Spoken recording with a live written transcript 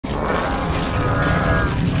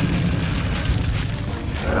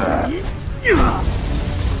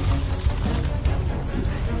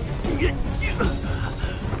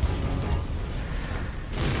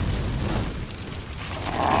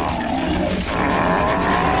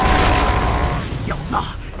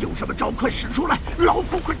快使出来，老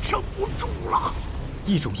夫快撑不住了。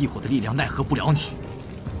一种异火的力量奈何不了你，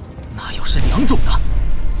那要是2种呢？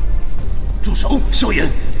住手，萧炎！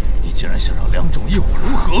你竟然想让2种异火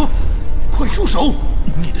融合！快住手！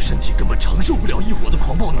你的身体根本承受不了异火的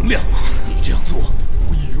狂暴能量，你这样做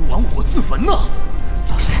无异于玩火自焚呐！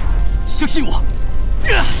老师，相信我。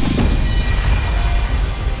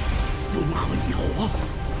融合异火，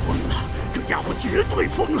疯了！这家伙绝对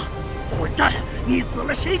疯了！混蛋，你死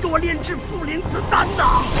了，谁给我炼制复灵子丹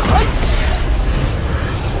呐？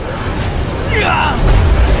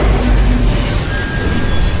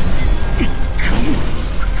可恶！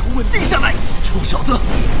快给我稳定下来！臭小子，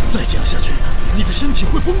再这样下去，你的身体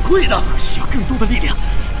会崩溃的。需要更多的力量，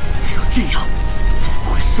只有这样才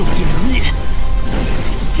不会受尽冷眼，只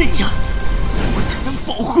有这样，我才能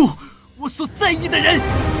保护我所在意的人。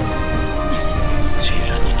既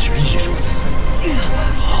然你执意如此，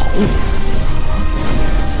好，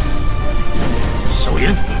萧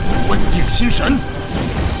炎，稳定心神。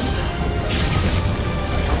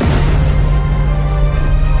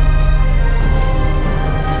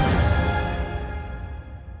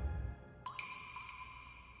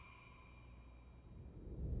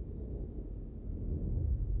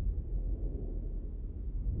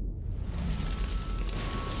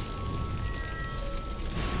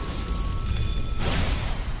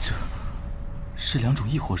是2种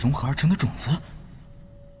异火融合而成的种子。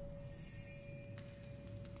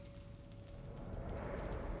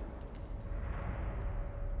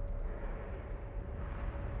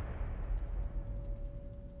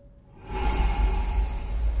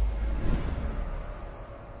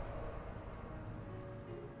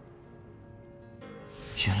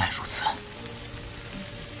原来如此，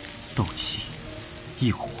斗气、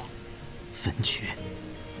异火、焚诀，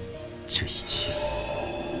这一切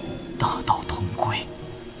大道同归。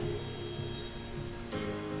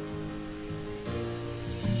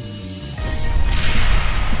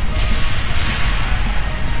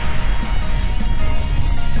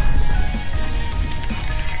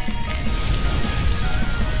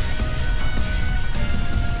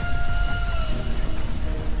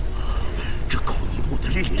这恐怖的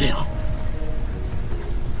力量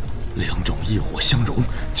，2种异火相融，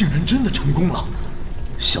竟然真的成功了。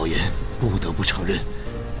萧炎，不得不承认，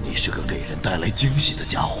你是个给人带来惊喜的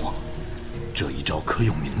家伙。这一招可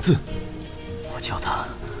有名字？我叫它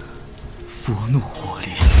佛怒火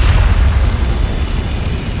莲。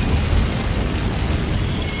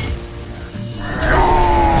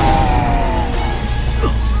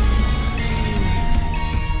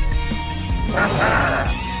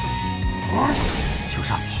就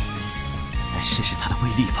让你来试试它的威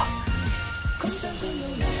力吧。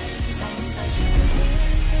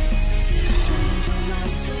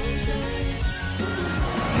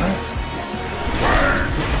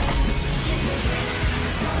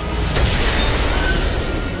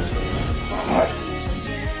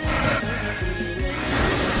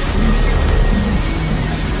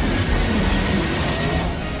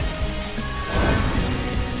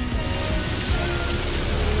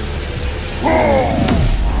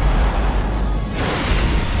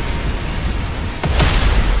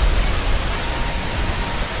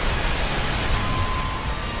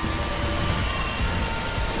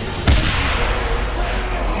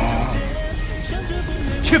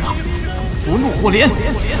去吧，佛怒火莲！以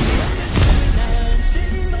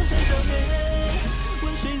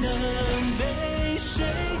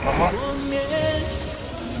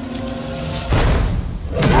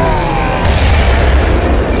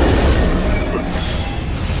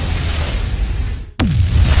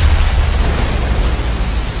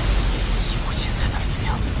我现在的力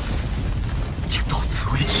量，就到此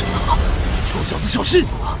为止了。臭小子，小心！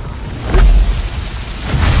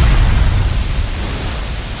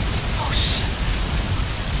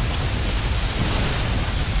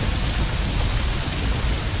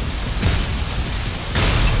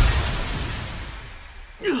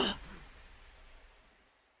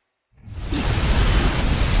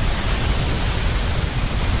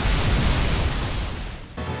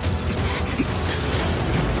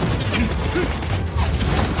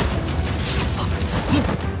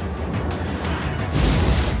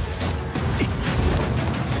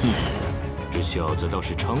这小子倒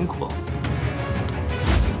是猖狂。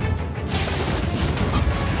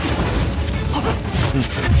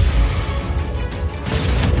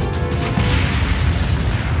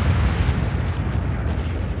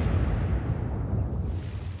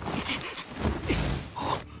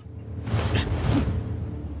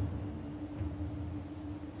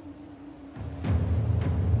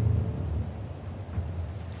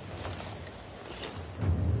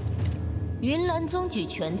云岚宗举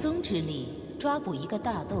全宗之力抓捕一个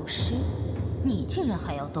大斗师，你竟然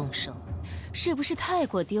还要动手，是不是太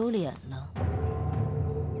过丢脸了？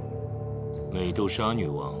美杜莎女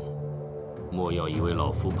王，莫要以为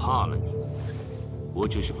老夫怕了你，我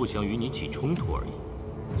只是不想与你起冲突而已。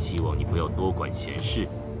希望你不要多管闲事，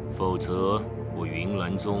否则我云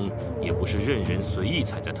岚宗也不是任人随意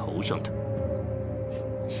踩在头上的。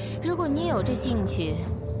如果你有这兴趣，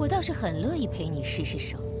我倒是很乐意陪你试试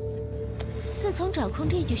手。自从掌控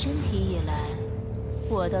这具身体以来，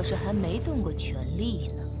我倒是还没动过全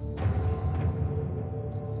力呢。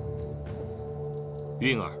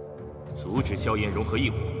韵儿，阻止萧炎融合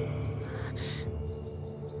异火。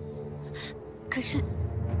可是，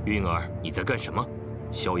韵儿，你在干什么？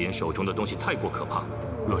萧炎手中的东西太过可怕，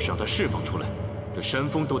若是让他释放出来，这山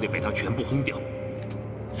峰都得被他全部轰掉。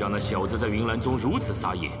让那小子在云岚宗如此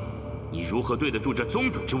撒野，你如何对得住这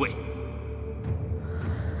宗主之位？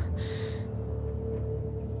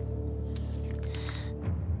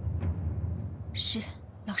是，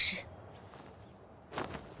老师。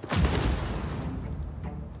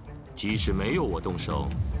即使没有我动手，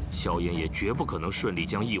萧炎也绝不可能顺利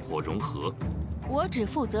将异火融合。我只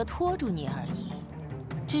负责拖住你而已，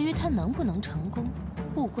至于他能不能成功，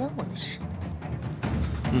不关我的事。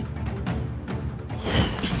嗯。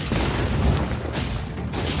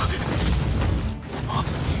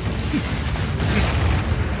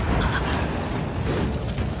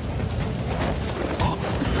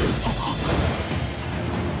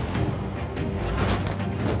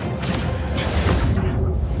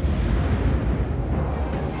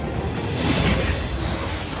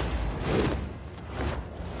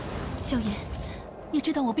萧炎，你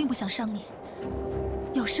知道我并不想伤你，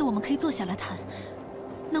有事我们可以坐下来谈，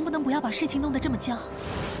能不能不要把事情弄得这么僵？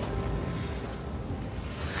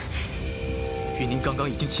云宁刚刚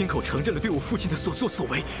已经亲口承认了对我父亲的所作所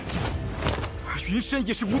为，而云山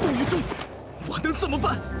也是无动于衷，我能怎么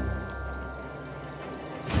办？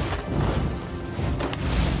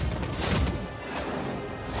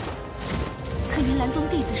可云岚宗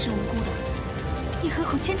弟子是无辜的，你何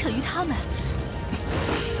苦牵扯于他们？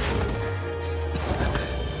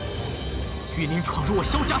云宁闯入我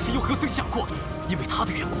萧家时，又何曾想过，因为他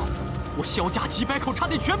的缘故，我萧家几百口差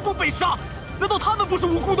点全部被杀？难道他们不是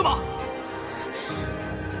无辜的吗？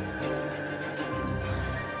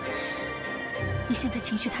你现在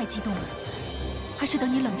情绪太激动了，还是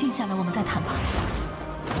等你冷静下来我们再谈吧。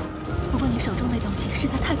不过你手中那东西实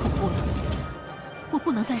在太恐怖了，我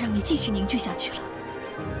不能再让你继续凝聚下去了。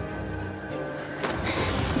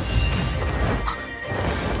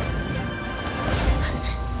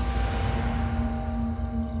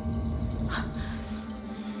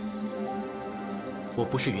我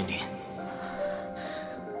不是云林，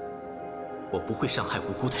我不会伤害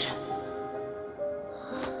无辜的人。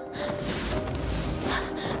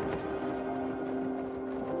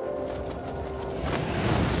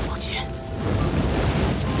抱歉。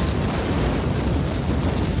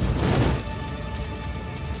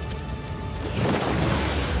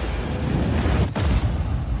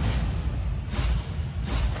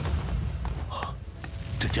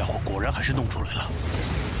这家伙果然还是弄出来了。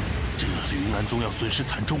这次云岚宗要损失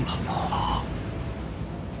惨重了啊！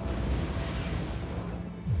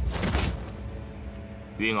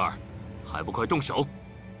云儿，还不快动手！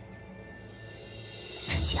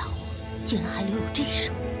这家伙竟然还留有这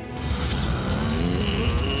手！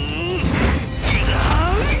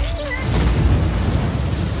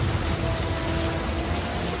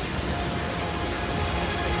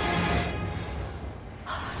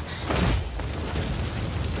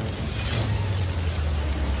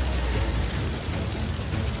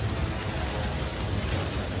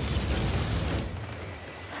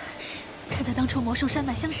看在当初魔兽山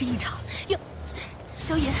脉相识一场，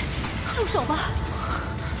萧炎，住手吧！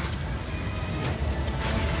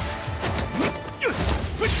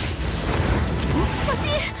小心！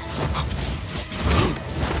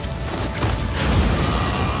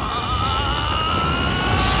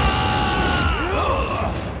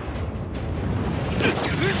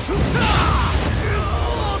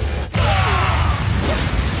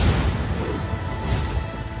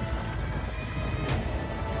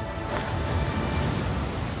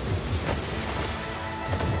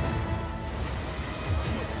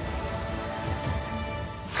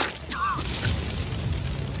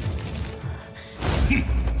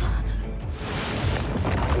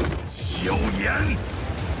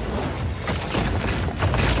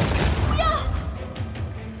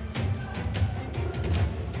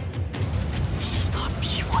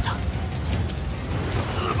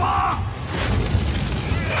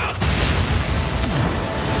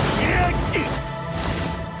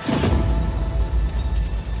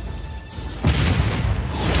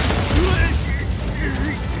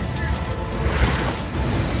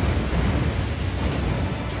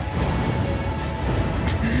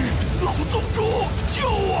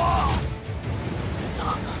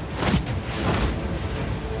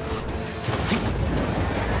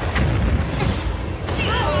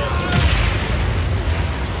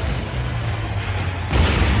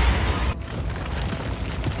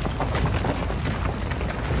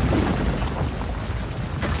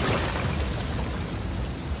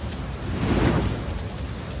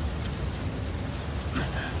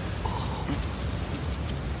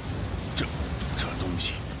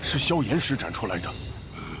萧炎施展出来的。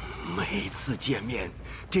每次见面，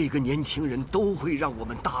这个年轻人都会让我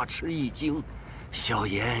们大吃一惊。萧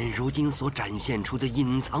炎如今所展现出的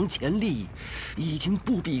隐藏潜力，已经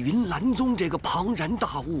不比云岚宗这个庞然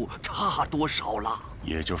大物差多少了。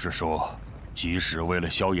也就是说，即使为了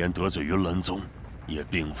萧炎得罪云岚宗，也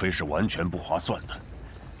并非是完全不划算的。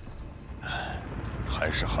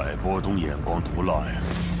还是海波东眼光毒辣呀！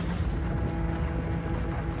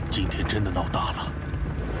今天真的闹大了。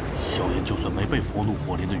萧炎就算没被佛怒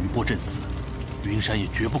火莲的余波震死，云山也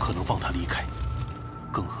绝不可能放他离开。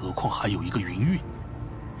更何况还有一个云韵。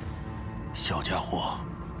小家伙，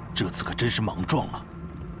这次可真是莽撞了。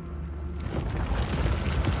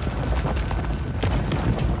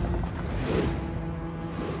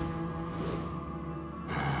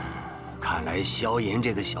看来萧炎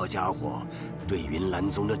这个小家伙对云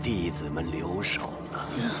岚宗的弟子们留手了。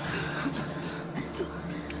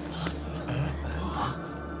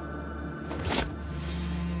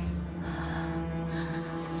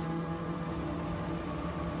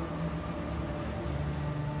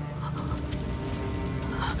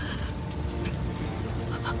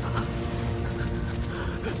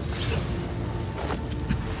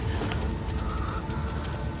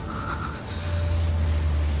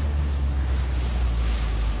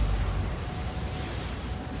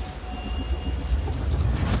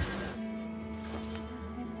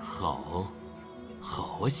好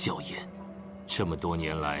啊，萧炎，这么多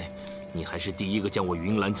年来，你还是第一个将我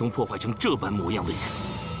云岚宗破坏成这般模样的人，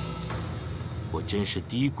我真是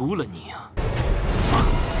低估了你啊！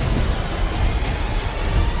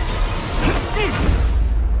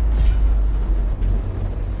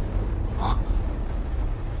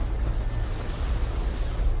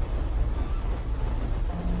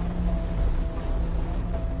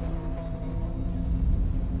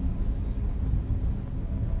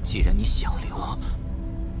既然你想留，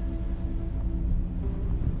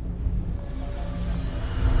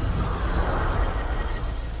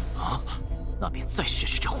那便再试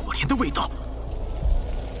试这火莲的味道。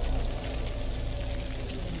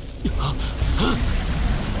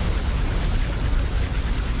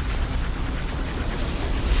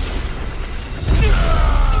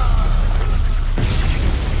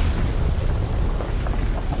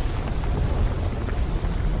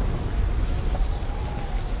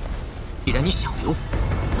既然你想留，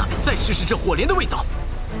那便再试试这火莲的味道。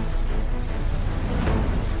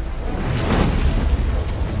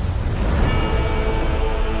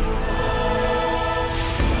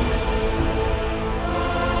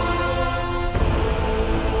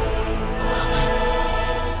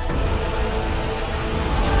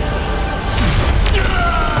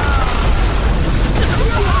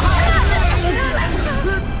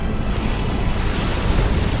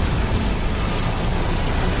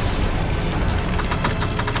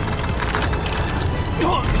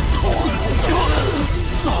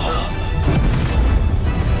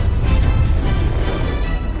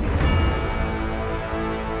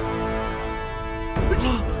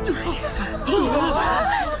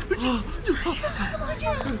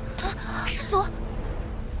师祖，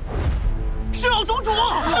是老宗主，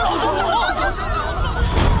是老宗主！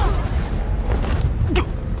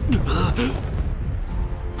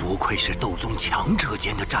不愧是斗宗强者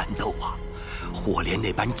间的战斗啊！火莲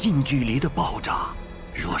那般近距离的爆炸，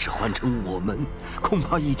若是换成我们，恐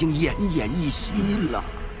怕已经奄奄一息了。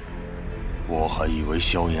我还以为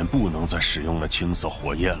萧炎不能再使用那青色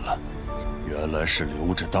火焰了，原来是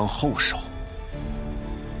留着当后手。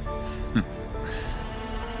哼，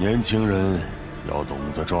年轻人要懂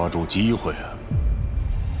得抓住机会啊！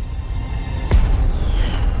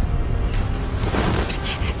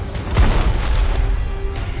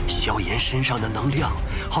萧炎身上的能量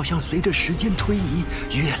好像随着时间推移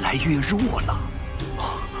越来越弱了。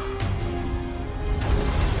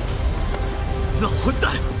老混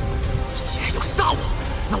蛋！你既然要杀我，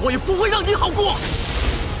那我也不会让你好过！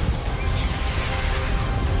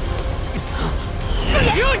萧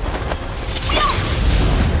炎，不要！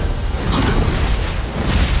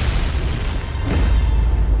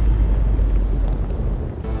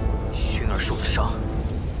薰儿受的伤，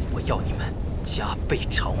我要你们加倍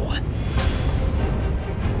偿还。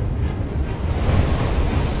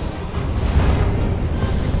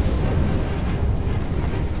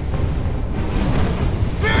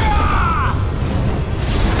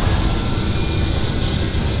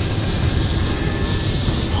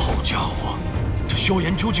萧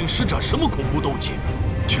炎究竟施展什么恐怖斗技，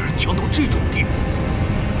竟然强到这种地步？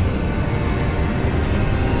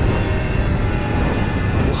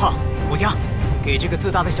吴昊、吴家，给这个自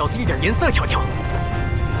大的小子一点颜色瞧瞧！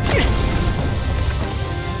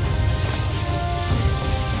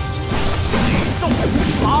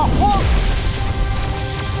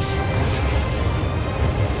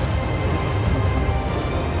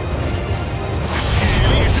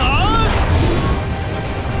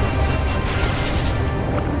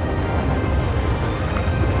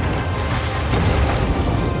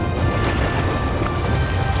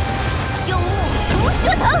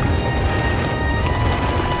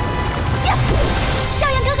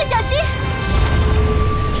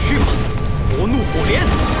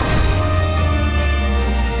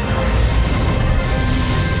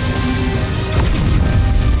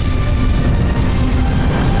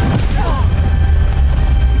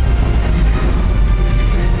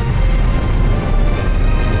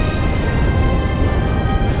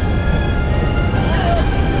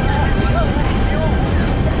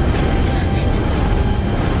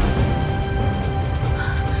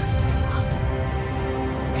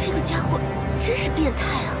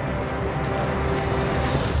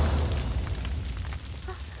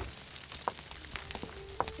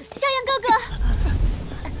萧炎哥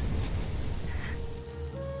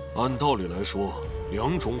哥，按道理来说，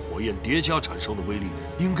两种火焰叠加产生的威力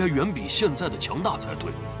应该远比现在的强大才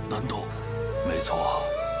对，难道？没错，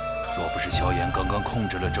若不是萧炎刚刚控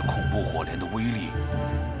制了这恐怖火莲的威力，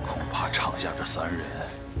恐怕场下这3人……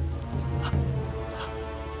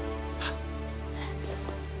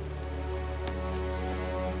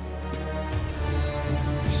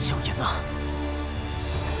萧炎呢？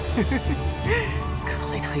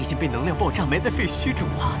看来他已经被能量爆炸埋在废墟中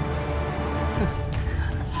了。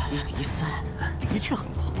1敌3，的确很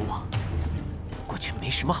狂妄，不过却没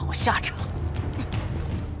什么好下场。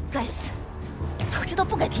该死！早知道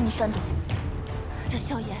不该替你煽动。这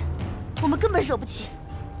萧炎，我们根本惹不起。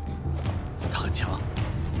他很强，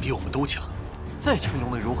比我们都强。再强又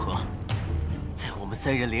能如何？在我们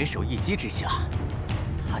3人联手一击之下，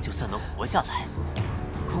他就算能活下来，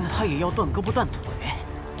恐怕也要断胳膊断腿。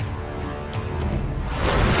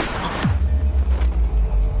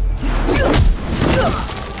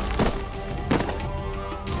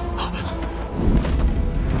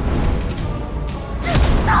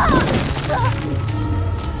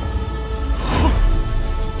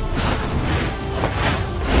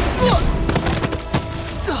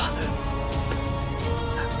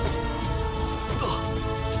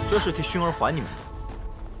这是替薰儿还你们的，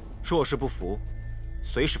若是不服，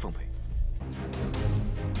随时奉陪。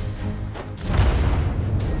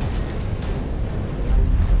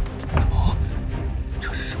哦，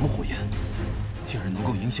这是什么火焰？竟然能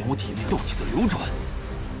够影响我体内斗气的流转！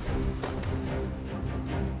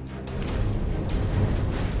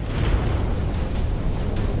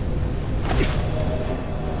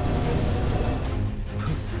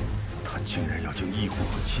他竟然要将异火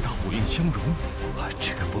和其他火焰相融！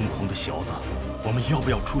这个疯狂的小子，我们要不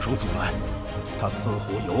要出手阻拦？他似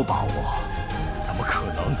乎有把握。怎么可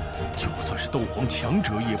能？就算是斗皇强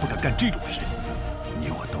者也不敢干这种事。你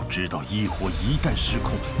我都知道，异火一旦失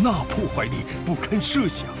控，那破坏力不堪设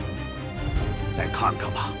想。再看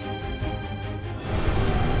看吧。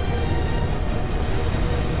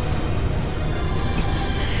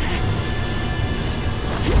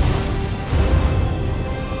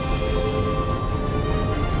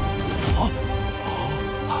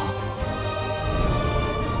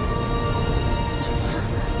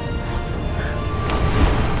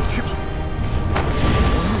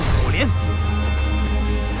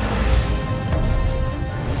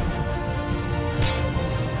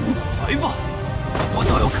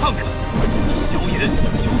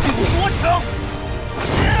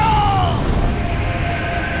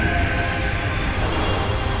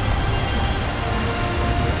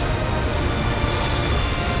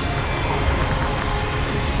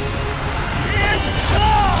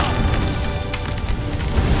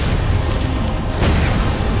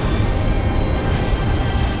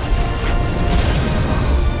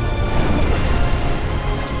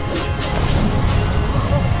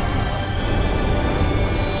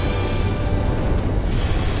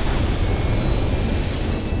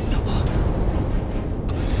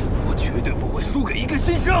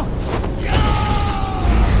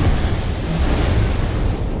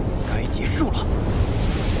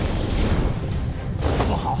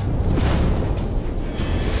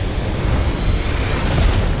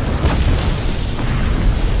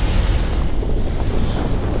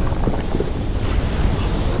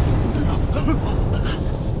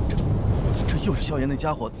萧炎那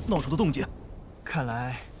家伙闹出的动静，看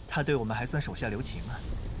来他对我们还算手下留情啊。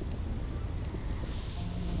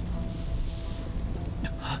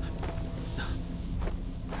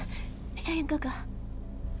萧炎哥哥，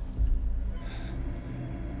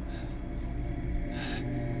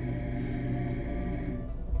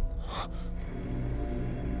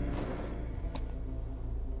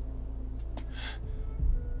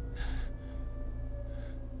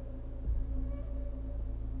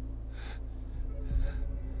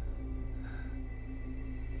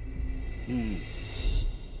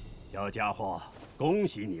小家伙，恭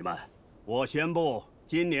喜你们！我宣布，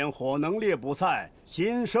今年火能猎捕赛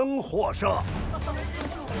新生获胜。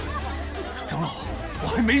长老，我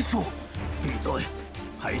还没说。闭嘴！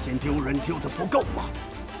还嫌丢人丢的不够吗？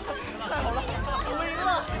太好了，我们赢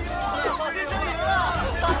了！新生赢了！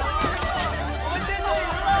我们新生赢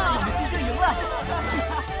了！我们新生赢了！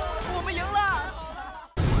我们赢了！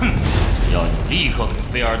哼！要你立刻给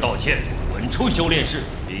菲儿道歉，滚出修炼室，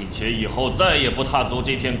并且以后再也不踏足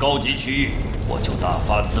这片高级区域，我就大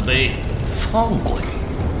发慈悲，放过你。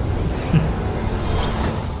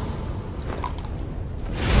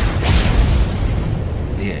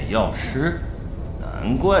炼药师，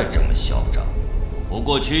难怪这么嚣张。不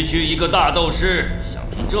过区区一个大斗师，想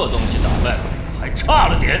凭这东西打败我，还差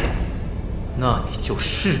了点。那你就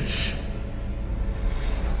试试。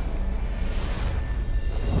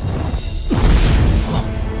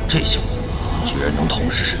这小子居然能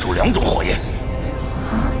同时使出2种火焰！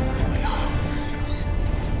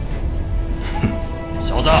哼，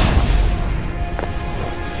小子，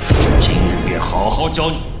今日便好好教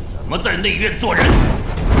你怎么在内院做人。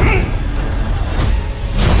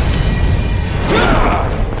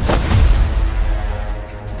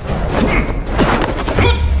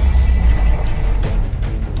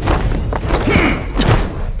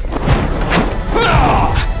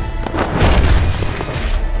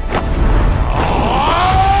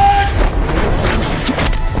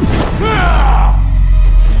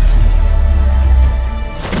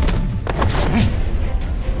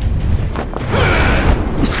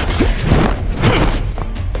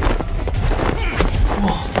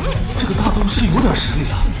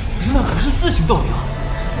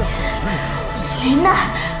云娜，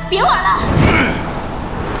别玩了！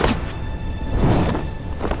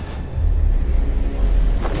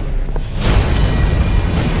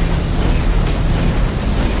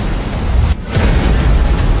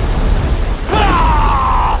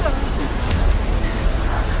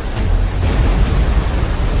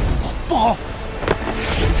不好！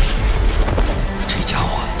这家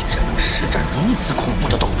伙竟然能施展如此恐怖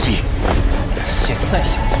的斗技！现在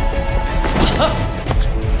想走？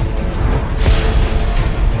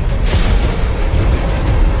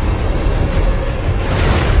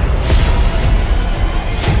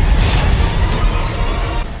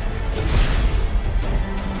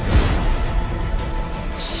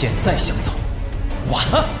现在想走，晚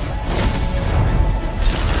了。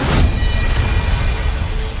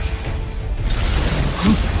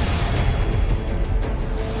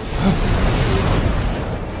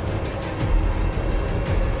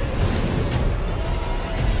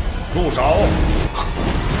住手！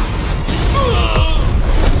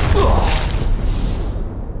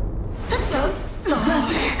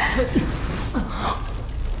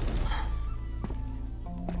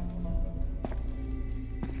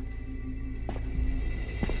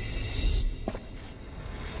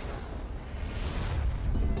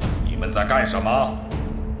你们在干什么？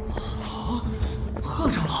贺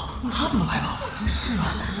长老，他怎么来了？是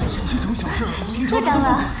啊，这种小事平常贺长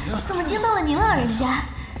老，怎么惊到了您老人家？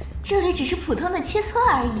这里只是普通的切磋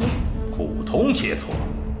而已。普通切磋？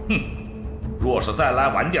哼！若是再来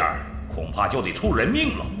晚点儿，恐怕就得出人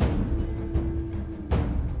命了。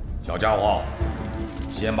小家伙，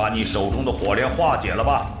先把你手中的火莲化解了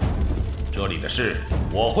吧。这里的事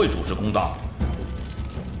我会主持公道。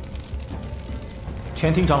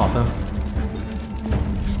全听长老吩咐。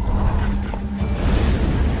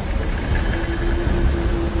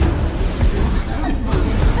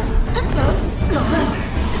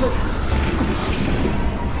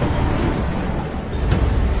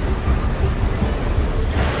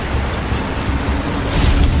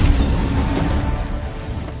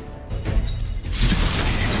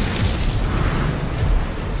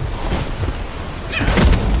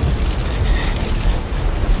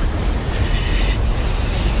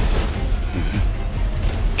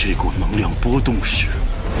这股能量波动时，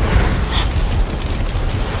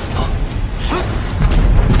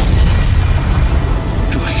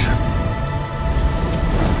这是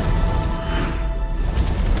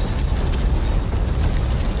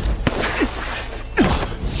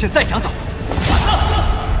现在想走？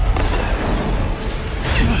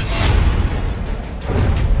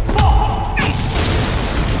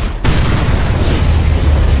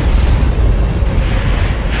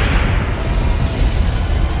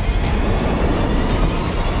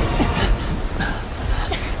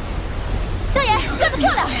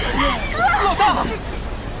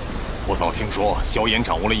我早听说萧炎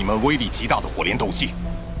掌握了一门威力极大的火莲斗技，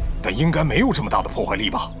但应该没有这么大的破坏力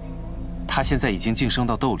吧？他现在已经晋升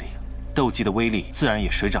到斗灵，斗技的威力自然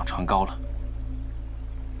也水涨船高了。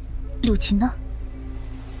柳琴呢？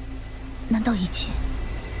难道一切？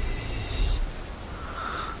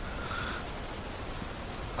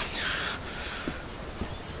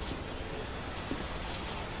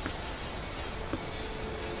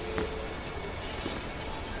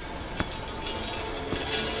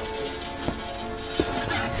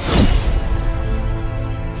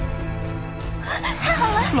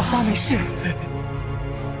老大没事。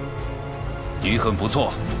你很不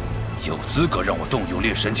错，有资格让我动用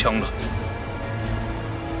猎神枪了。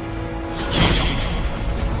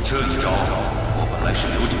这一招我本来是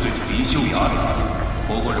留着对付林修崖的，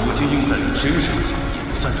不过如今用在你身上，也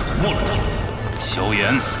不算是错了招。萧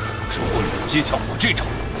炎，如果你能接洽我这招，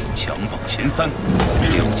强榜前3，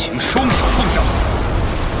两情双手奉上。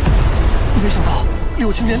没想到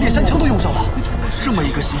柳青连猎山枪都用上了，这么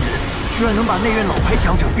一个新人，居然能把内院老牌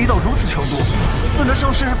强者逼到如此程度，算得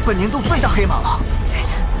上是本年度最大黑马了。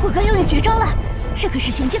我刚用绝招了，这可是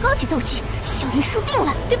玄阶高级斗技，萧炎输定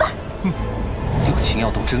了，对吧？柳青要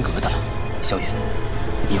斗真格的了，萧炎，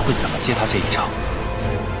你会怎么接他这一招？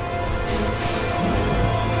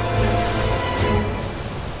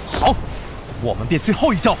好，我们便最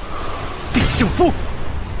后一招，定胜负。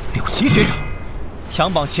柳青学长，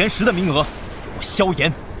强榜前10的名额，我萧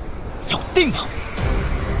炎要定了。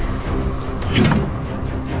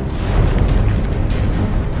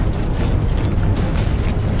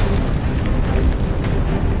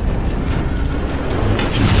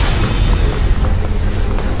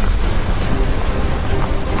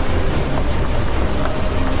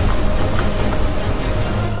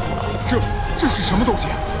这是什么东西？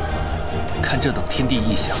看这等天地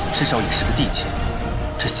异象，至少也是个地界。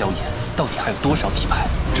这萧炎到底还有多少底牌？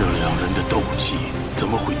这两人的斗气怎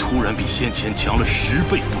么会突然比先前强了10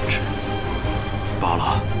倍不止？罢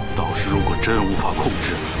了，到时如果真无法控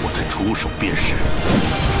制，我再出手便是。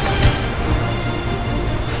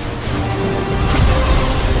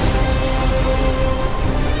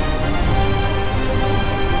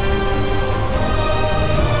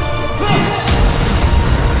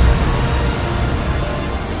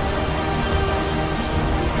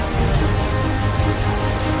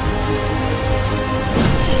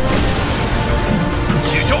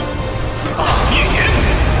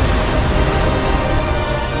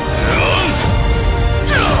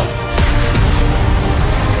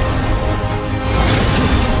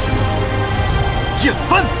剑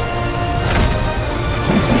翻，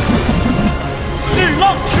是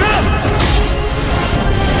浪石。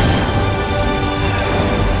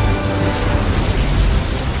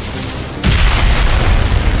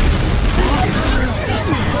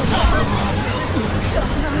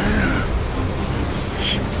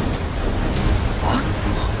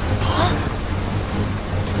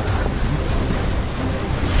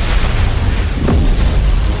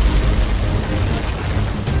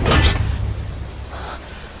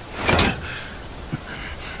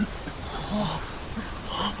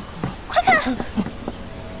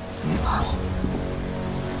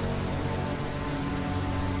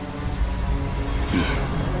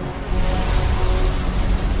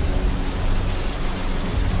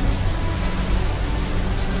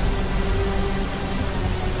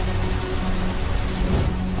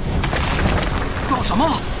搞什么？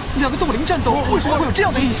两个冻灵战斗为什么会有这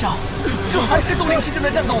样的印象？这还是冻灵之间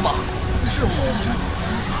的战斗吗？是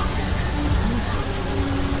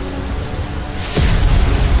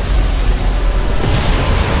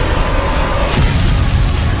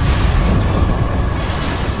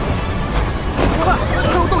快，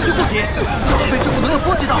快用斗气护体！要是被这股能量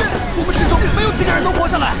波及到，我们之中没有几个人能活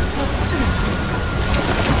下来。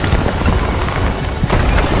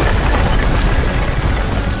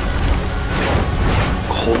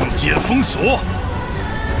空间封锁，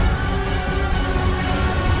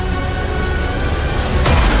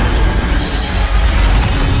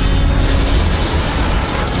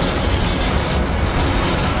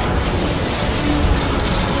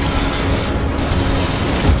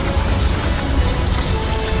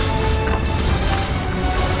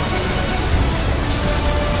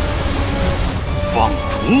放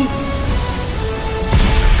逐。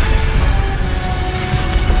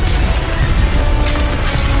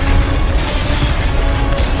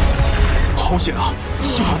好险啊！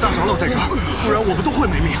幸好大长老在这儿，不然我们都会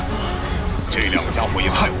没命。这两个家伙也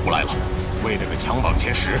太胡来了，为了个强榜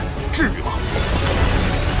前10，至于吗？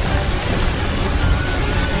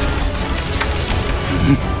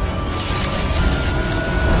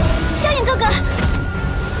萧炎哥哥，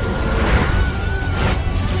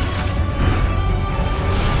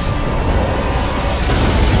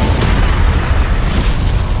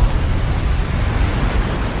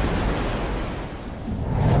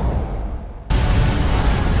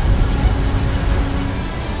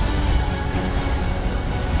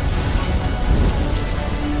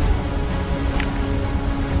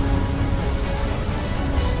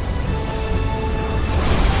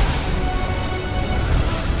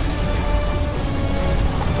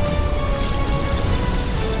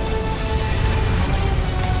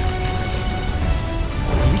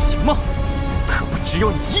只有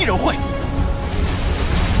你一人会。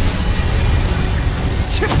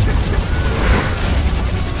去！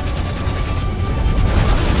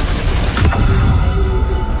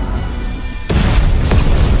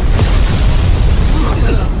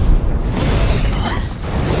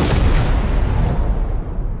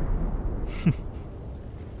哼，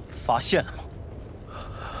发现了吗？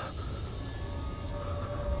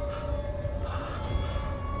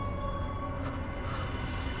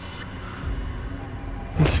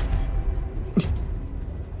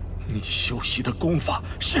你修习的功法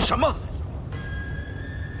是什么？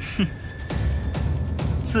哼，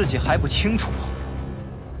自己还不清楚吗？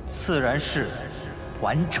自然是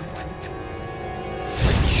完整的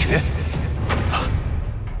分诀。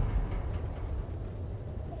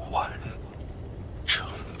完整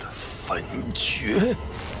的分诀。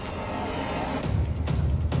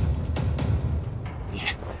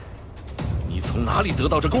你从哪里得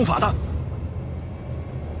到这功法的？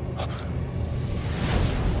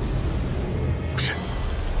不是，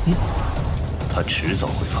他迟早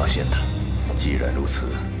会发现的。既然如此，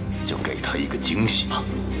就给他一个惊喜吧。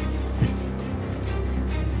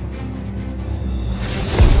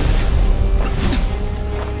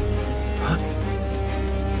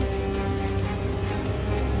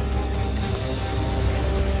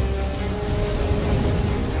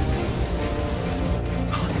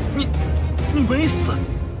你没死，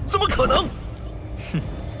怎么可能？哼，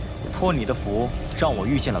托你的福，让我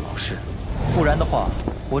遇见了老师，不然的话，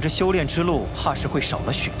我这修炼之路怕是会少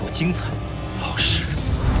了许多精彩。老师，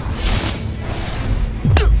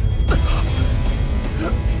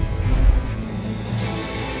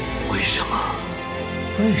为什么？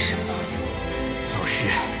为什么？老师，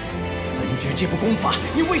分诀这部功法，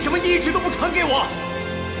你为什么一直都不传给我？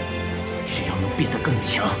只要能变得更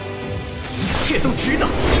强，一切都值得。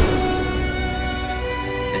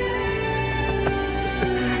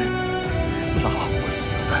老不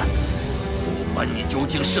死的，不管你究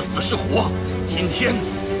竟是死是活，今天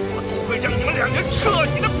我都会让你们两人彻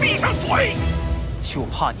底的闭上嘴。就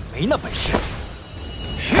怕你没那本事。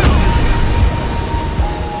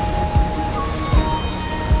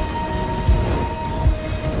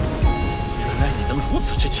原来你能如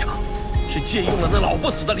此之强，是借用了那老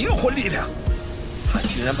不死的灵魂力量。他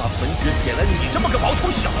竟然把分诀给了你这么个毛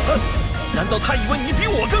头小子，难道他以为你比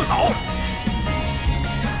我更好？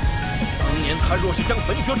当年他若是将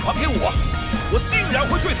分诀传给我，我定然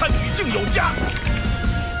会对他礼敬有加。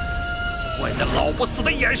怪那老不死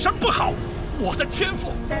的眼神不好，我的天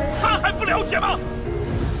赋他还不了解吗？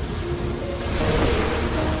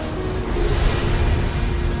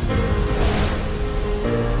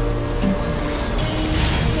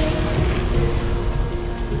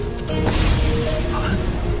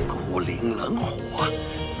孤灵冷火，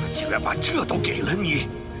他竟然把这都给了你，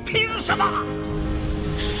凭什么？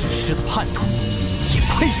世师的叛徒也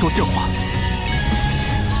配说这话？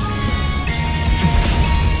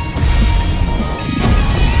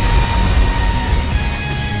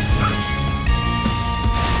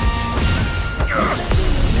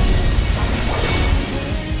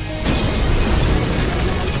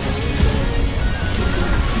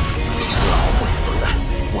老不死的，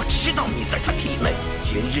我知道你在他体内，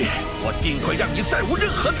今日我定会让你再无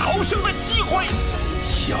任何逃生的机会。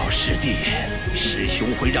小师弟，师兄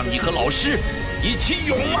会让你和老师一起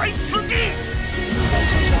永埋此地。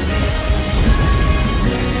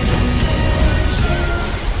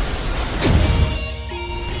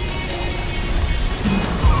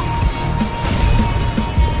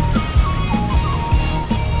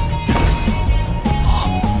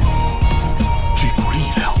这股力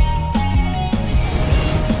量，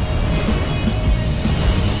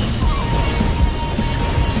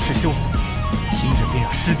师兄。今日便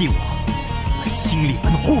让师弟我来清理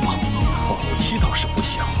门户吧。口气倒是不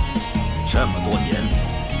小，这么多年，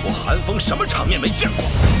我寒风什么场面没见过？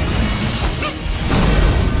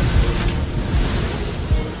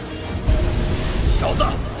小子，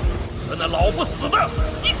和那老不死的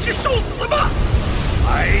一起受死吧！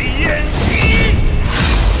白焰击！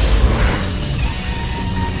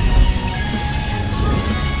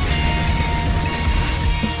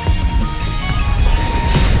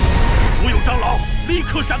所有长老立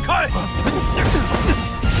刻闪开！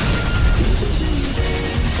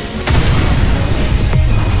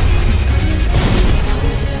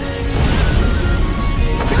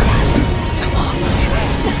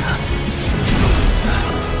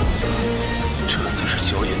这才是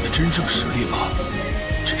萧炎的真正实力吗？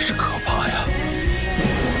真是可怕呀！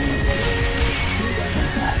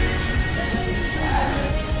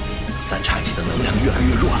三叉戟的能量越来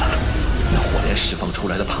越弱了，那火莲释放出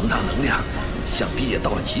来的庞大能量，想必也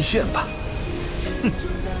到了极限吧？哼，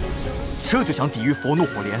这就想抵御佛怒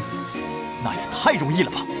火莲，那也太容易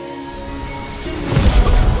了吧？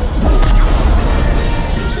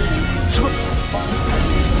什么？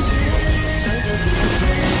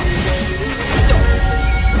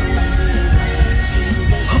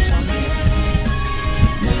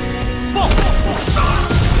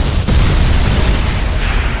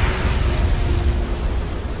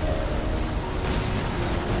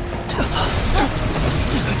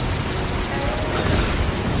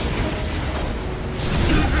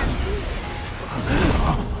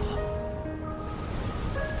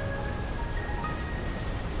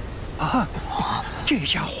啊！这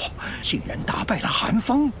家伙竟然打败了寒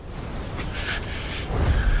风！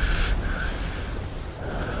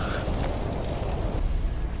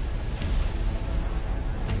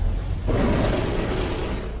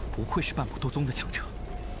不愧是半步斗宗的强者，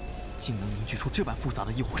竟能凝聚出这般复杂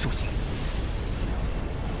的异火兽形。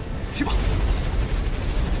去吧！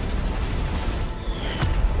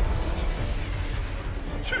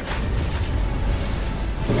去！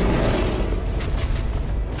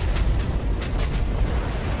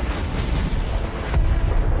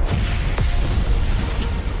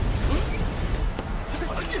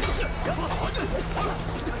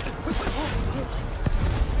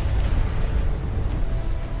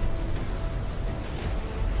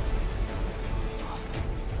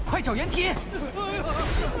快找掩体！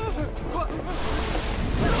快！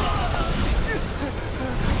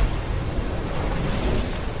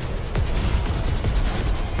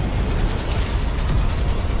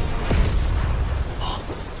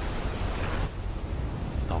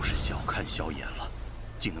倒是小看萧炎了，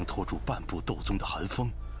竟能拖住半步斗宗的寒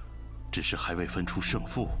风，只是还未分出胜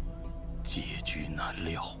负，结局难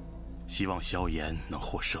料。希望萧炎能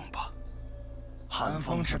获胜吧。寒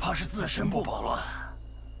风只怕是自身不保了。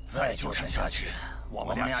 再纠缠下去，我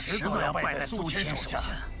们俩迟早要败在苏谦手下。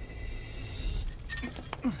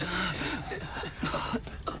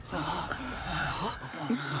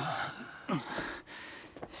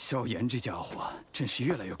萧炎这家伙真是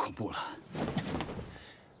越来越恐怖了。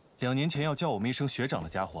2年前要叫我们一声学长的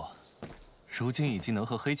家伙，如今已经能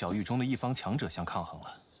和黑角域中的一方强者相抗衡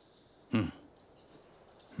了。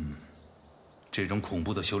这种恐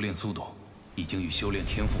怖的修炼速度，已经与修炼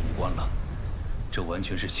天赋无关了。 这完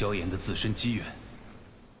全是萧炎的自身机缘。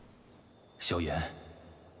萧炎，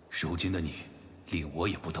如今的你，令我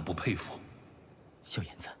也不得不佩服。萧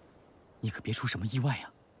炎子，你可别出什么意外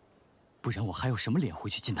啊，不然我还有什么脸回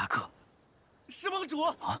去见大哥？是盟主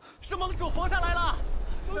啊！是盟主活下来了！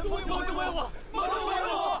盟主为我！盟主为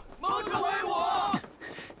我！盟主为我！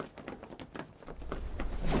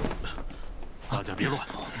大家别乱，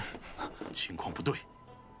情况不对。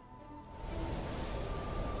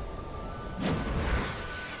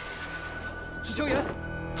 是萧炎，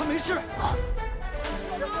他没事。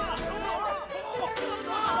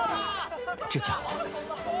这家伙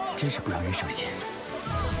真是不让人省心。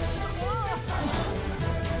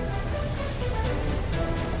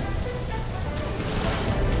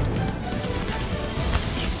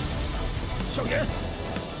萧炎，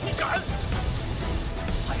你敢！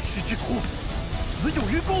害世之徒，死有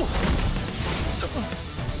余辜。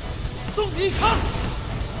送你一场！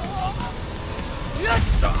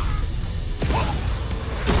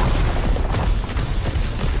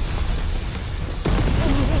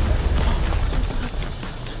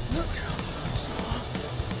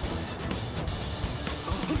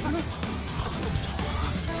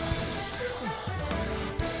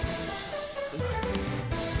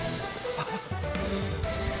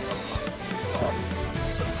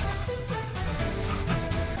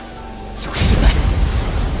就是现在！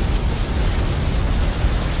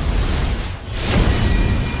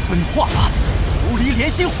分化吧，琉璃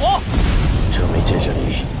莲心火！这枚剑刃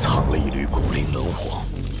里藏了一缕古灵冷火，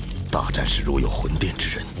大战时若有魂殿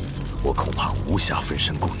之人，我恐怕无暇分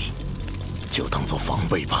身顾你，就当做防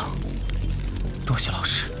备吧。多谢老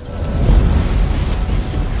师。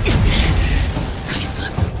该死，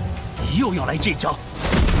你又要来这招！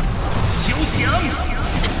休想！ 萧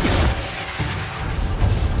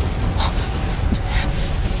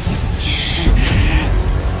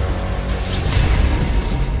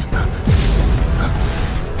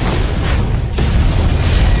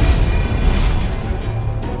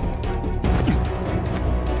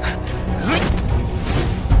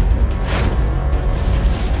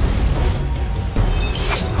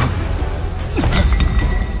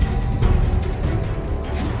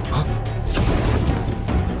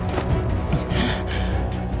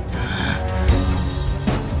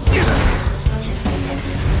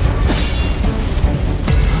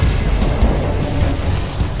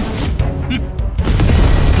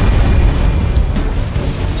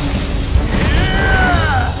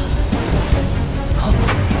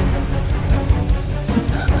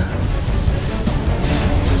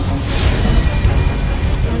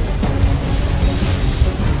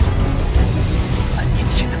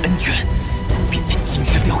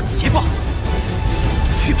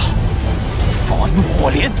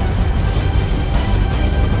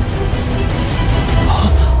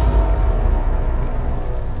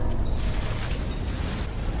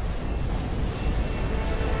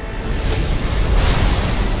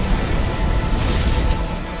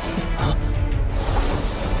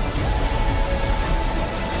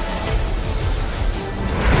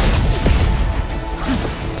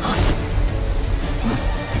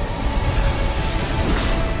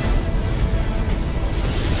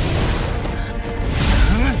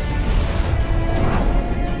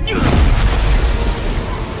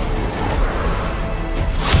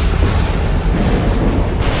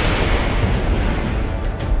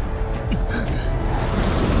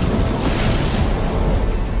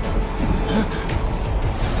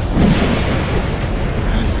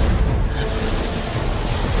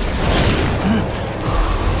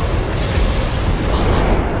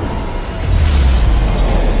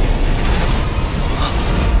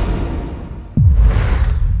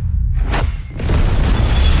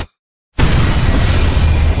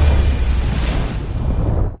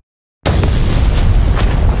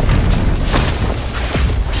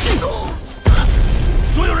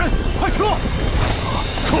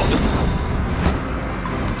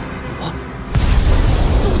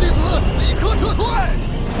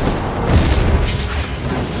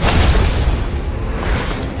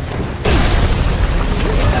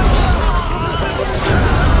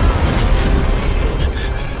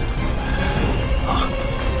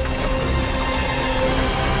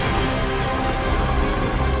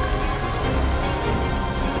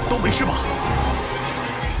都没事吧？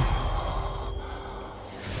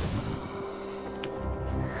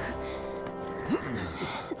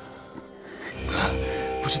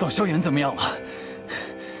不知道萧炎怎么样了？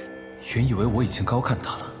原以为我已经高看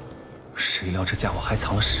他了，谁料这家伙还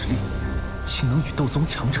藏了实力，竟能与斗宗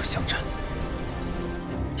强者相战。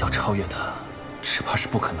要超越他，只怕是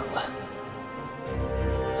不可能了。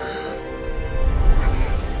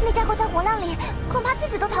那家伙在火浪里，恐怕自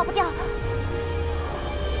己都逃不掉。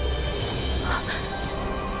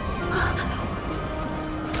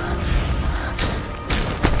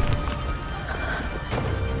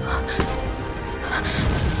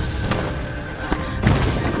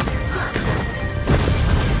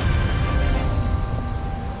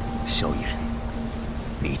萧炎，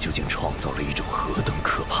你究竟创造了一种何等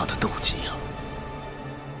可怕的斗技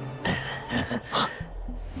啊！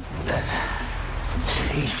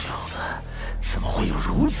这小子怎么会有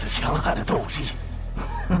如此强悍的斗技？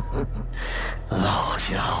老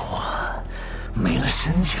家伙，没了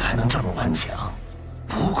身体还能这么顽强，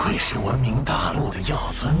不愧是闻名大陆的药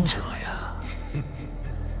尊者呀！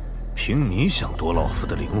凭你想夺老夫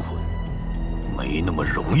的灵魂，没那么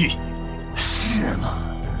容易。是吗？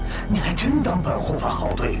你还真当本护法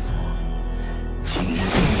好对付？今日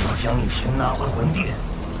定要将你擒拿回魂殿，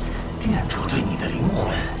殿主对你的灵魂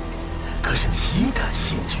可是极感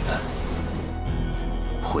兴趣的。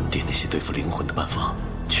魂殿那些对付灵魂的办法，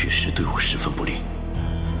确实对我十分不利。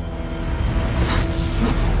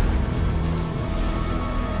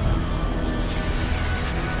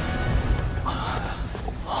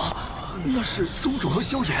那是宗主和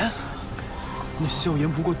萧炎。那萧炎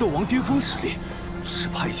不过斗王巅峰实力，只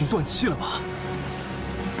怕已经断气了吧？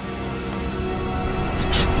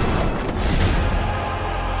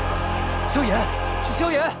萧炎，是萧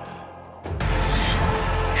炎！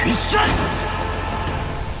云山！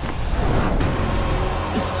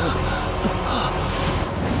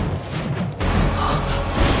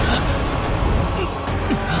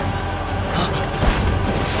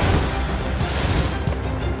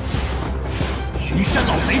云山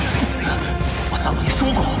老贼，我当年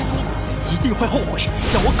说过，你一定会后悔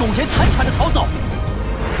让我苟延残喘的逃走。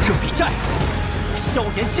这笔债，萧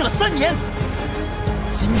炎借了3年，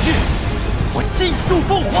今日我尽数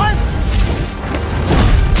奉还。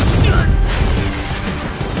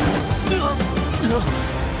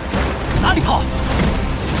哪里跑？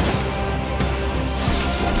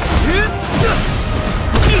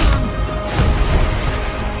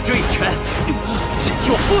这一拳是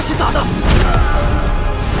替我父亲打的，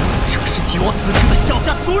这是替我死去的萧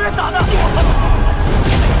家族人打的，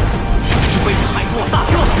这是为你害我大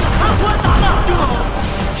哥阿欢打的，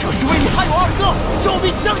这是为你害我二哥寿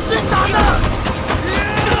命将军打的。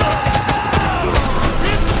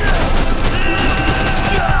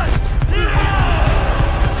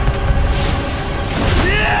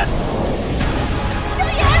萧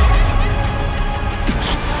炎，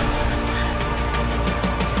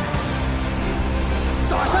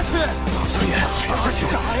打下去！萧炎，打下去！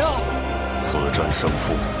打呀！此战胜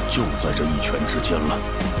负就在这一拳之间了。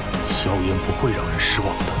萧炎不会让人失望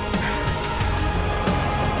的。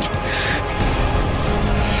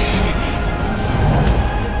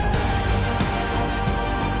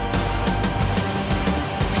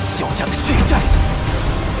萧家的血债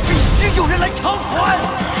必须有人来偿还。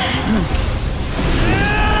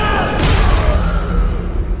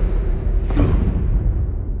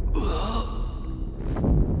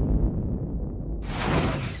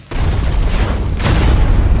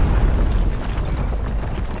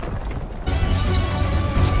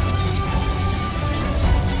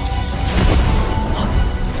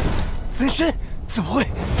分身？怎么会？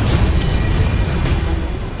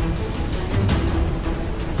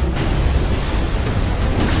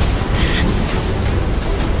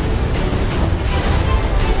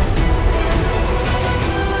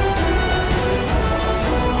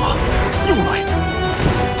又来！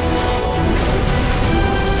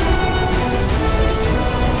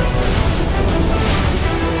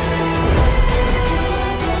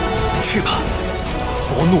去吧，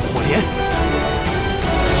佛怒火莲！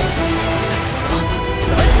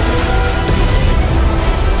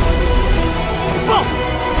棒！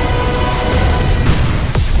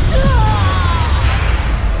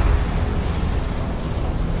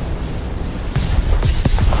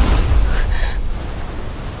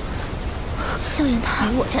萧炎他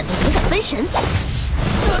喊我战斗也敢分神？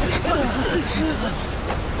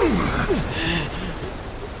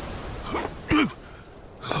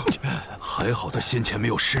还好他先前没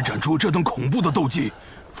有施展出这等恐怖的斗技，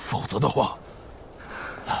否则的话，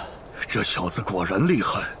这小子果然厉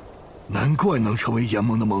害，难怪能成为炎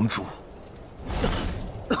盟的盟主。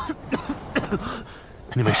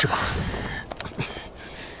你没事吧？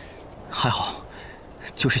还好，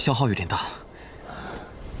就是消耗有点大。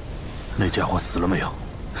那家伙死了没有？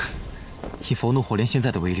以佛怒火莲现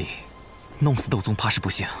在的威力，弄死斗宗怕是不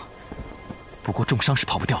行。不过重伤是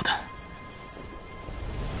跑不掉的。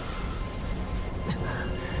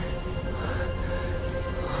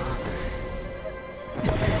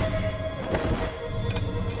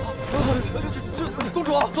宗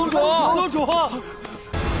主，宗主，宗主！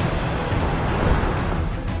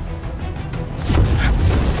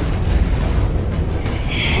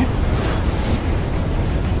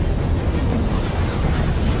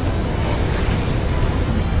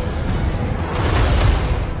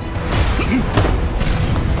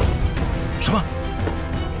什么？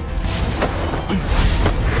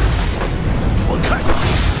滚开！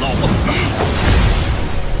老不死！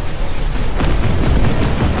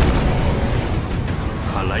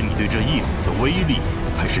看来你对这异火的威力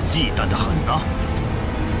还是忌惮的很呐！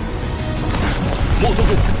莫宗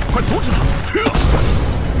主，快阻止他！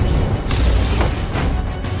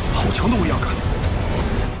好强的威压感！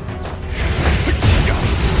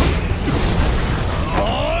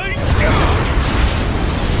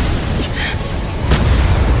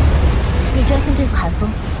你专心对付寒风，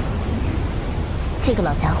这个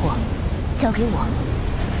老家伙交给我。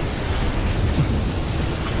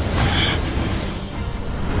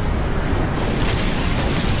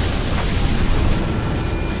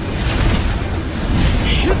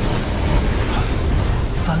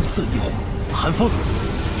3色异火，寒风，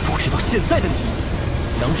不知道现在的你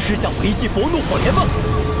能吃下维系佛怒火莲吗？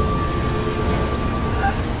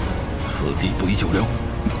此地不宜久留。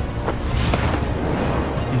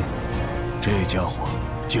这家伙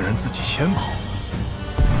竟然自己先跑！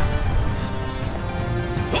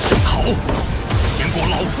想逃，先过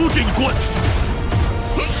老夫这一关！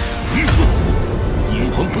阴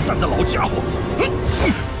魂不散的老家伙！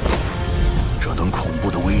这等恐怖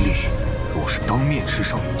的威力，若是当面吃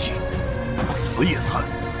上一击，不死也惨。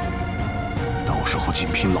到时候仅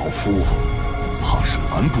凭老夫，怕是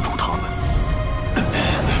拦不住他们。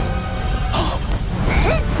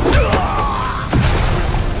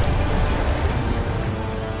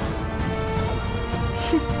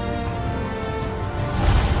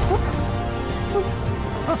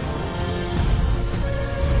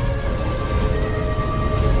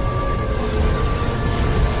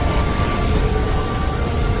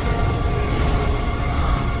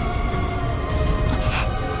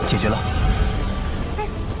解决了。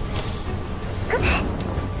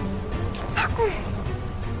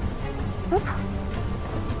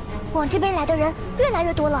往这边来的人越来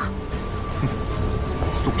越多了。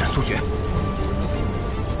速战速决。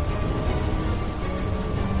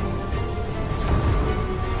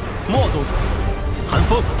莫宗主，寒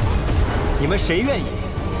风，你们谁愿意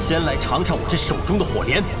先来尝尝我这手中的火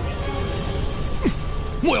莲？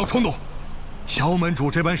莫要冲动，萧门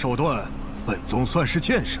主这般手段，本宗算是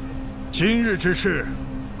见识。今日之事，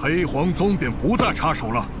黑黄宗便不再插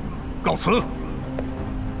手了，告辞。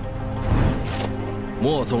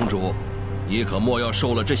莫宗主，你可莫要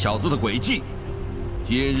受了这小子的诡计。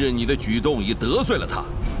今日你的举动已得罪了他，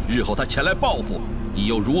日后他前来报复，你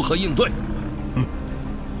又如何应对？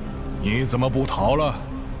你怎么不逃了？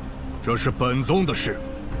这是本宗的事，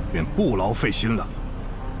便不劳费心了。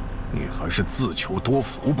你还是自求多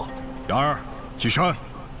福吧。然儿，季山，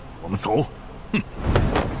我们走。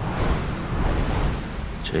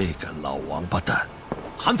这个老王八蛋！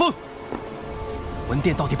寒风，魂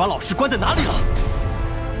殿到底把老师关在哪里了？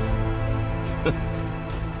哼，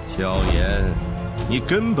萧炎，你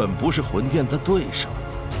根本不是魂殿的对手。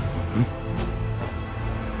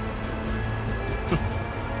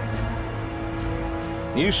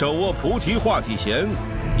你手握菩提化体弦，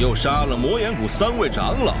又杀了魔岩谷3位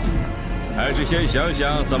长老，还是先想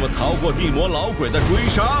想怎么逃过地魔老鬼的追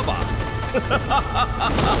杀吧。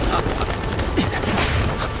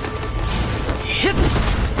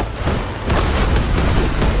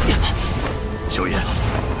萧炎，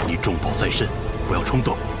你重宝在身，不要冲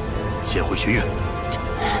动，先回学院。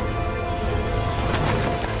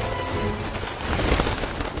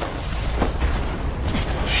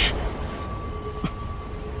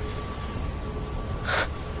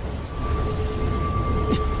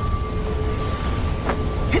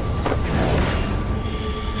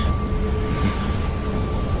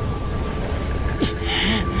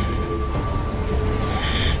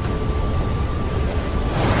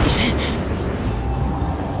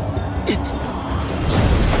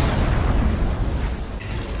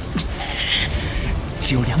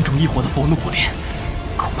只有2种异火的佛怒火莲，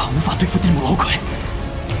恐怕无法对付地魔老鬼。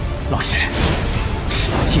老师，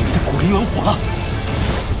是要借你的古灵冷火了。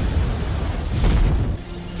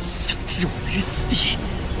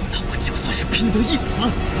拼得一死，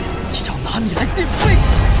也要拿你来垫背。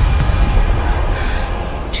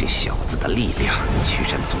这小子的力量居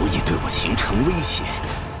然足以对我形成威胁，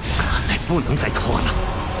看来不能再拖了。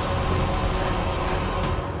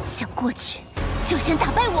想过去就先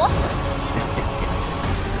打败我。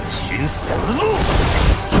自寻死路。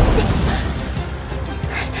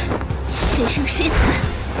谁生谁死，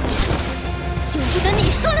由不得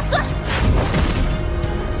你说了算。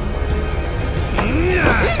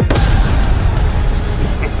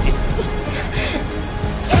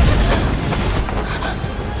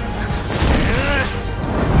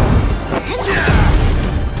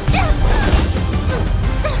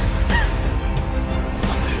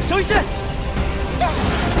小医仙，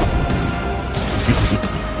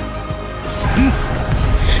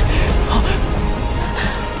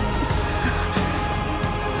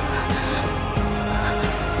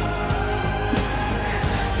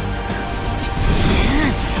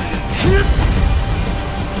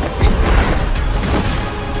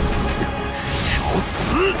找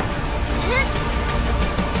死！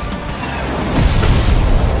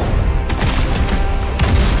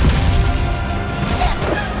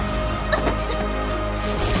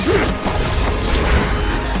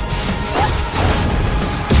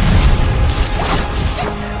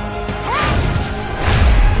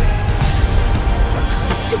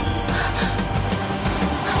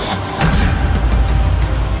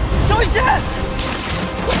小医仙。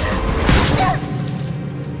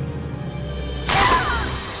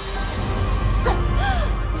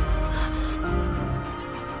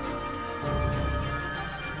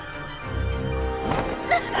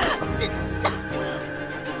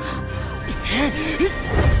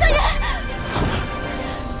小炎，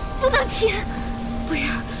不能停，不然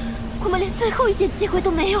我们连最后一点机会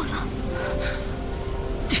都没有了。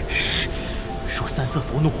若三色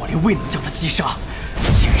佛怒火莲未能将他击杀，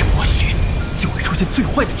先人或许就会出现最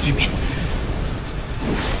坏的局面。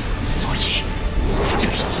所以这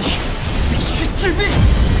一击必须致命。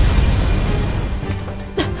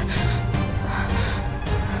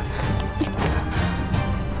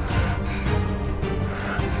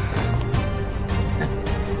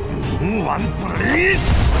冥顽不灵！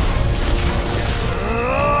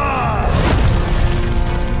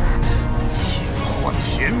千幻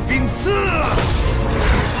玄冰刺！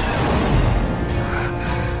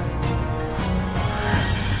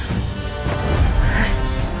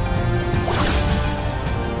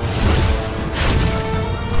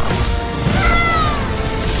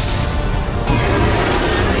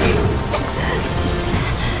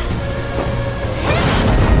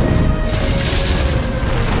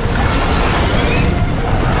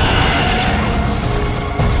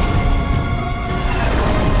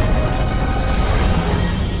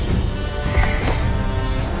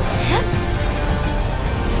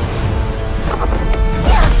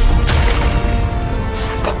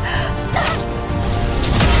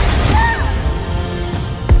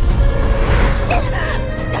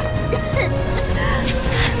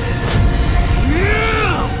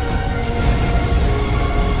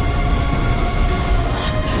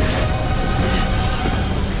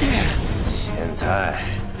现在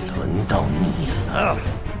轮到你了。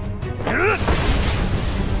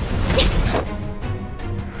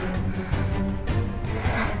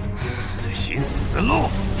自寻死路，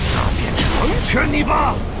那便成全你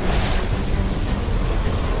吧。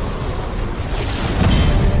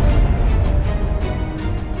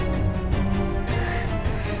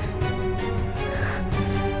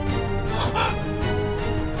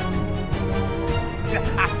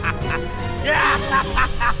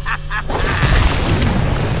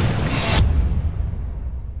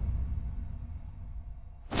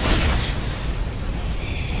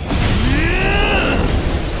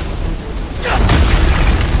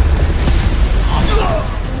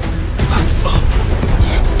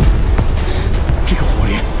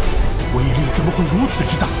如此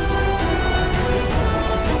之大。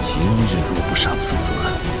今日若不杀此子，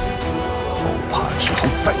后怕之后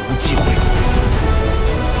再无机会。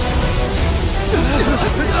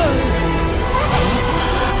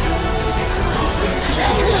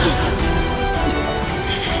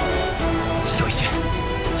小医仙，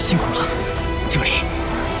辛苦了，这里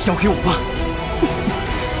交给我吧。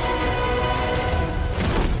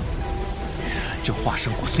这化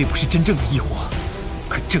生火虽不是真正的异火，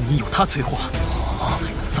可正因有它催化，才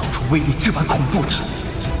能造出威力这般恐怖的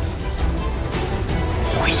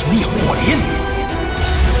毁灭火莲。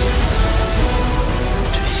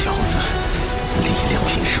这小子力量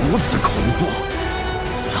竟是如此恐怖，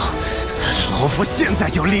老夫现在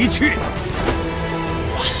就离去。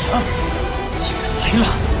晚了，既然来了，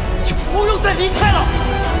就不用再离开了。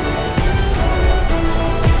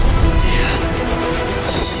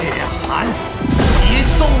盘启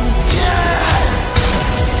动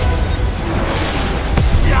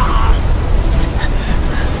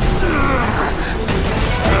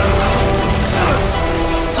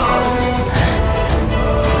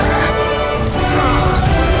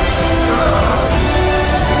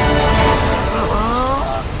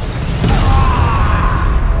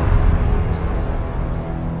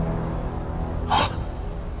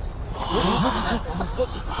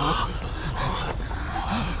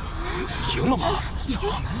赢了吗？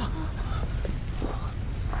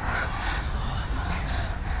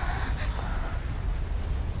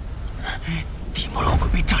地魔老鬼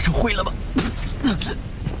被炸成灰了吗？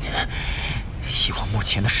以我目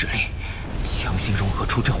前的实力，强行融合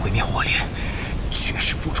出这毁灭火莲，确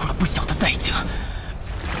实付出了不小的代价。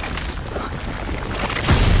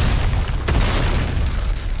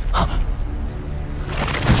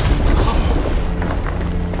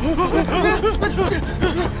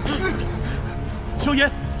萧炎，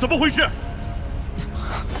怎么回事？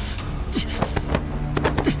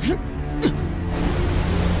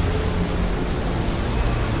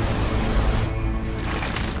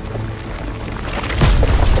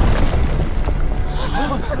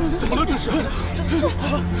怎么了？这是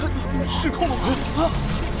失控了吗？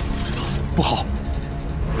不好！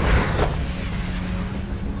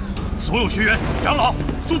所有学员、长老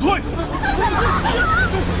速退！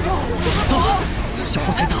糟了，消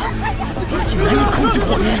耗太大，竟难以控制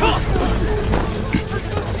火焰。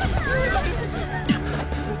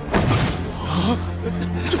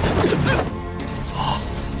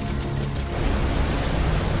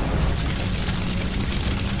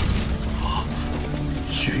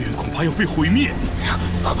学院恐怕要被毁灭。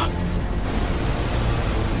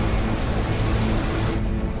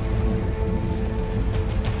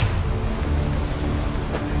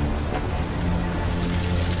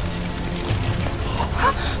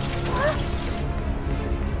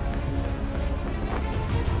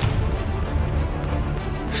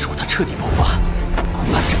若他彻底爆发，恐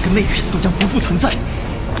怕整个内院都将不复存在，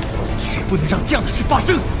绝不能让这样的事发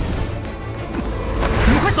生。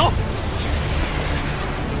你们快走！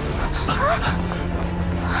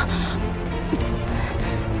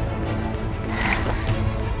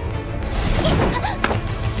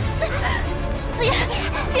紫妍，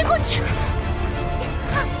别过去！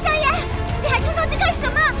萧炎，你还冲上去干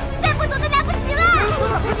什么？再不走就来不及了！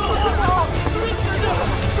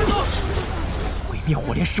毁灭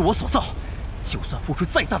火莲是我所造，就算付出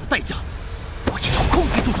再大的代价，我也要控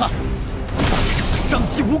制住它，别让它伤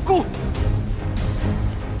及无辜。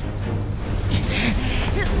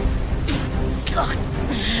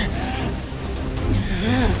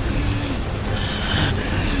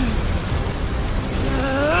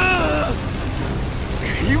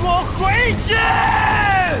给我回去！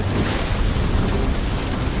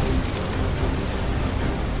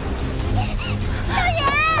萧炎！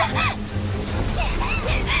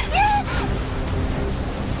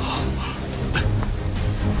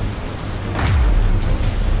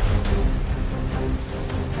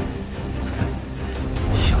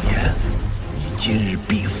萧炎，你今日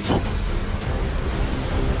必死！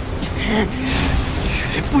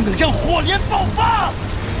绝不能让火莲爆发！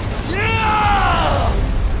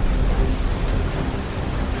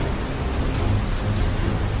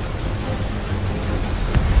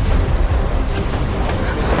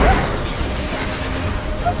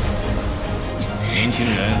年轻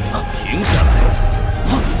人，停下来！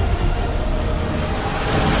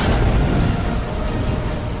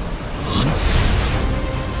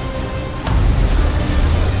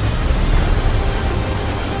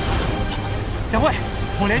两位，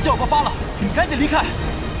火莲就要爆发了，你们赶紧离开！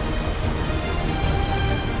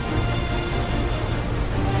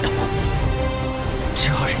这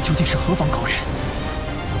二人究竟是何方高人？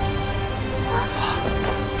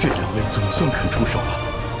这两位总算肯出手了。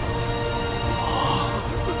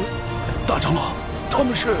大长老，他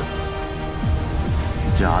们是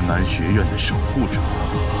迦南学院的守护者，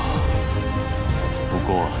不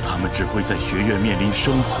过他们只会在学院面临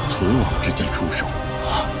生死存亡之际出手。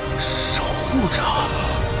守护者。